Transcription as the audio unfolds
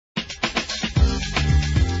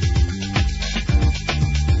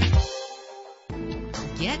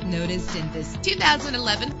get noticed in this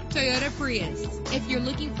 2011 Toyota Prius. If you're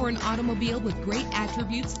looking for an automobile with great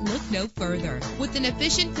attributes, look no further. With an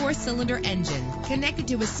efficient 4-cylinder engine connected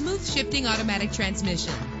to a smooth shifting automatic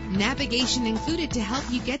transmission, navigation included to help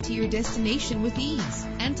you get to your destination with ease.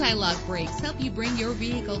 Anti-lock brakes help you bring your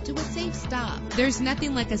vehicle to a safe stop. There's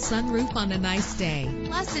nothing like a sunroof on a nice day.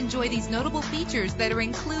 Plus, enjoy these notable features that are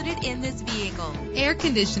included in this vehicle: air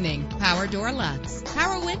conditioning, power door locks,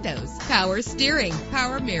 power windows, power steering,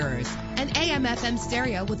 power mirrors, an AM/FM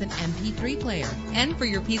stereo with an MP3 player. And for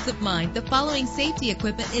your peace of mind, the following safety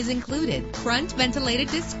equipment is included: front ventilated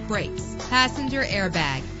disc brakes, passenger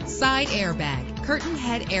airbag, side airbag, curtain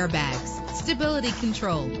head airbags, stability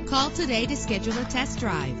control. Call today to schedule a test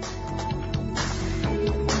drive.